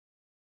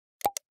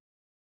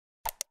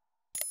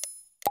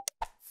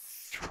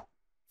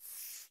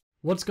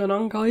What's going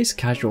on guys,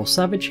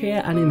 CasualSavage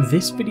here, and in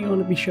this video I'm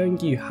going to be showing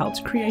you how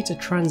to create a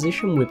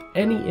transition with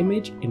any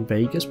image in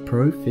Vegas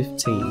Pro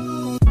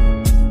 15.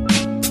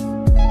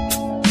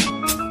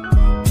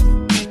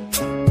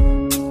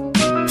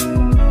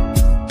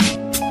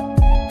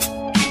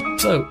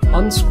 So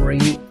on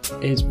screen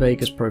is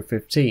Vegas Pro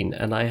 15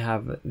 and I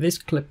have this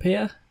clip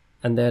here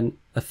and then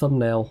a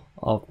thumbnail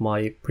of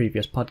my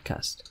previous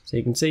podcast. So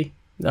you can see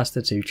that's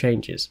the two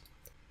changes.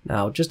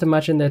 Now just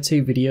imagine they're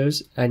two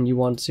videos and you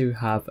want to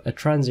have a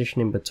transition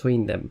in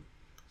between them.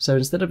 So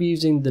instead of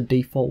using the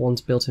default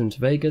ones built into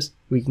Vegas,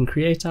 we can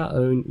create our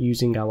own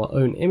using our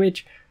own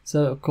image.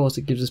 So of course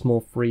it gives us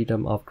more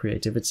freedom of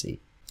creativity.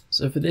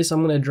 So for this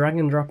I'm going to drag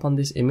and drop on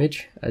this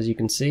image. As you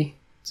can see,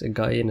 it's a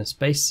guy in a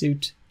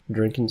spacesuit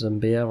drinking some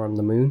beer on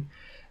the moon.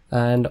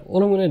 And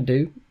all I'm going to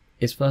do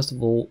is first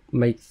of all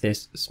make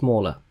this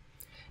smaller.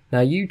 Now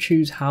you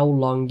choose how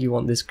long you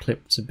want this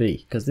clip to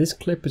be, because this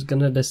clip is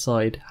going to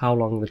decide how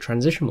long the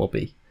transition will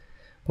be.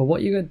 But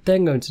what you're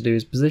then going to do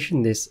is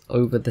position this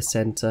over the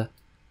center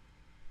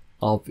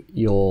of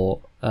your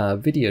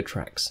video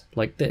tracks,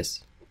 like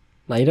this.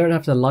 Now you don't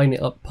have to line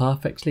it up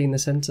perfectly in the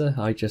center,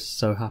 I just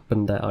so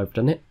happen that I've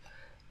done it.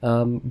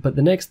 But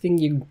the next thing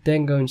you're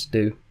then going to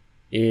do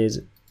is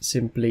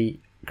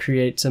simply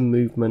create some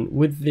movement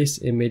with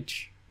this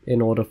image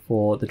in order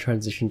for the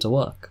transition to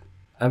work.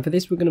 And for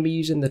this we're going to be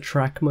using the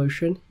track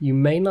motion. You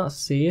may not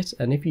see it,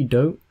 and if you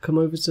don't, come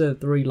over to the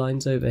three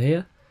lines over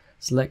here,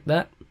 select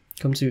that,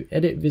 come to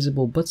edit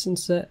visible button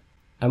set,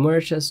 and where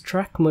it says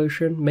track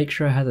motion, make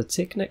sure it has a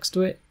tick next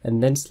to it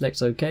and then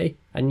select OK,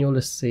 and you'll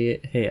just see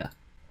it here.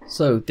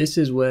 So this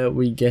is where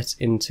we get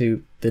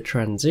into the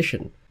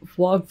transition.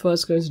 What I'm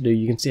first going to do,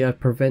 you can see I've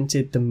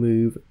prevented the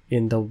move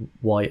in the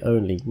Y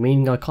only,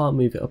 meaning I can't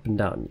move it up and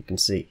down, you can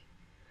see.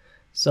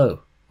 So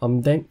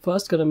I'm then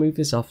first going to move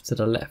this off to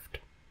the left.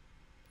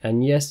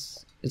 And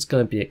yes, it's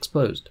going to be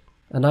exposed.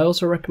 And I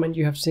also recommend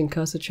you have sync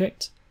cursor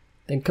checked.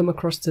 Then come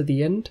across to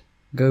the end,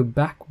 go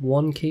back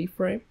one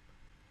keyframe,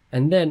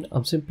 and then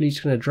I'm simply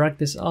just going to drag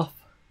this off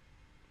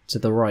to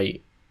the right,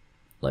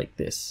 like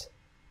this.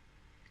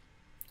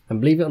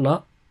 And believe it or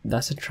not,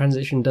 that's a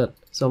transition done.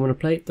 So I'm going to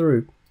play it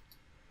through,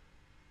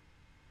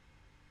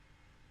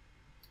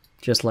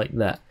 just like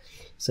that.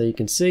 So you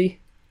can see,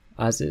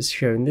 as it's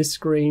showing this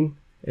screen,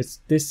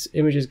 this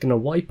image is going to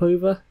wipe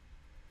over,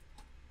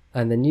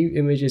 and the new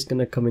image is going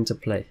to come into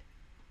play.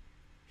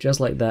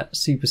 Just like that,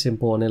 super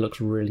simple, and it looks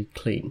really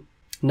clean.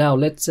 Now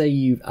let's say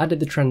you've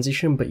added the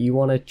transition but you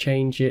want to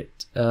change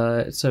it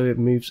so it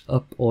moves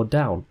up or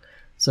down.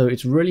 So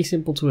it's really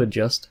simple to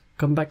adjust.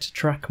 Come back to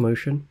track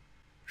motion,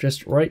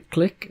 just right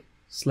click,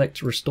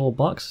 select restore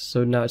box,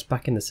 so now it's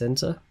back in the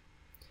center.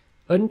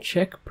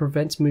 Uncheck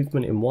prevents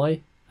movement in Y,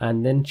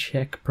 and then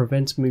check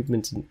prevents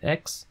movement in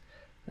X,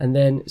 and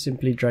then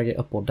simply drag it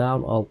up or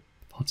down. I'll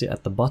put it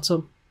at the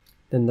bottom.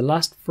 Then the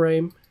last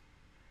frame,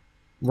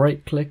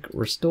 right click,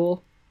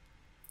 restore.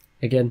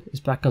 Again, it's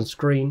back on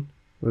screen.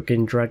 We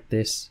can drag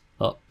this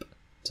up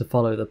to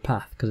follow the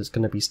path because it's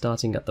going to be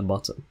starting at the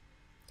bottom.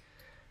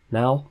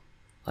 Now,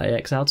 I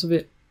X out of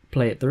it,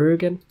 play it through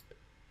again.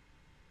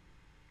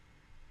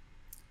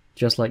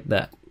 Just like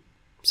that.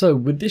 So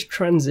with this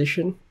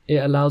transition, it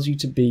allows you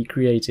to be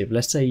creative.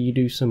 Let's say you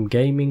do some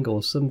gaming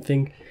or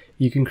something.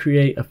 You can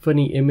create a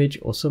funny image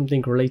or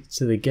something related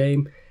to the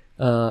game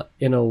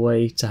in a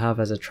way to have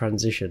as a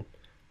transition.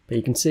 But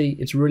you can see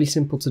it's really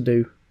simple to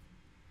do,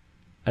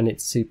 and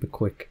it's super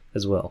quick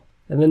as well.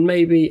 And then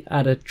maybe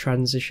add a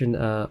transition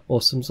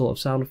or some sort of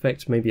sound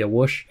effect, maybe a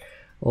whoosh,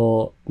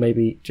 or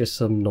maybe just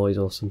some noise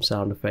or some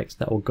sound effects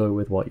that will go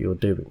with what you're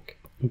doing.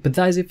 But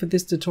that is it for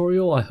this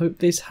tutorial. I hope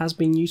this has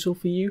been useful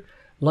for you.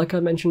 Like I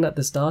mentioned at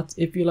the start,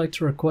 if you'd like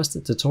to request a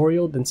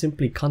tutorial, then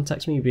simply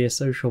contact me via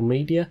social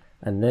media,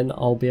 and then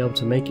I'll be able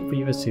to make it for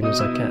you as soon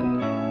as I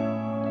can.